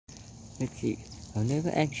Let's see. I've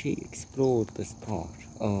never actually explored this part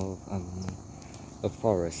of the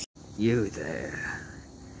forest. You there.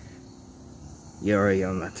 You're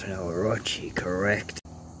Yamata no Orochi, correct?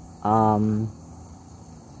 What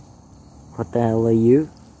the hell are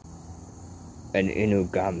you? An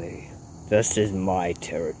Inugami. This is my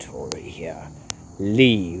territory here.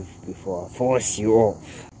 Leave before I force you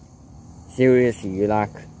off. Seriously, you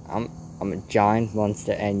like, I'm a giant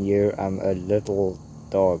monster and you're a little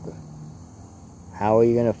dog. How are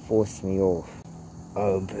you gonna force me off?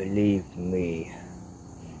 Oh, believe me,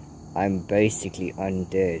 I'm basically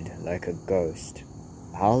undead, like a ghost.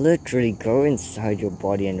 I'll literally go inside your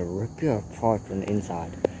body and rip you apart from the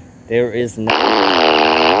inside. There is no... Okay,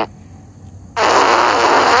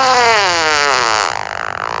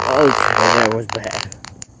 that was bad.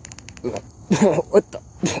 What the...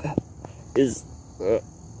 is...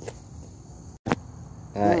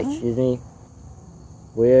 excuse me?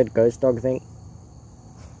 Weird ghost dog thing?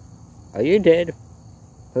 Are you dead?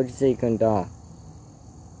 Told you so you couldn't die.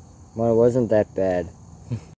 Well, it wasn't that bad.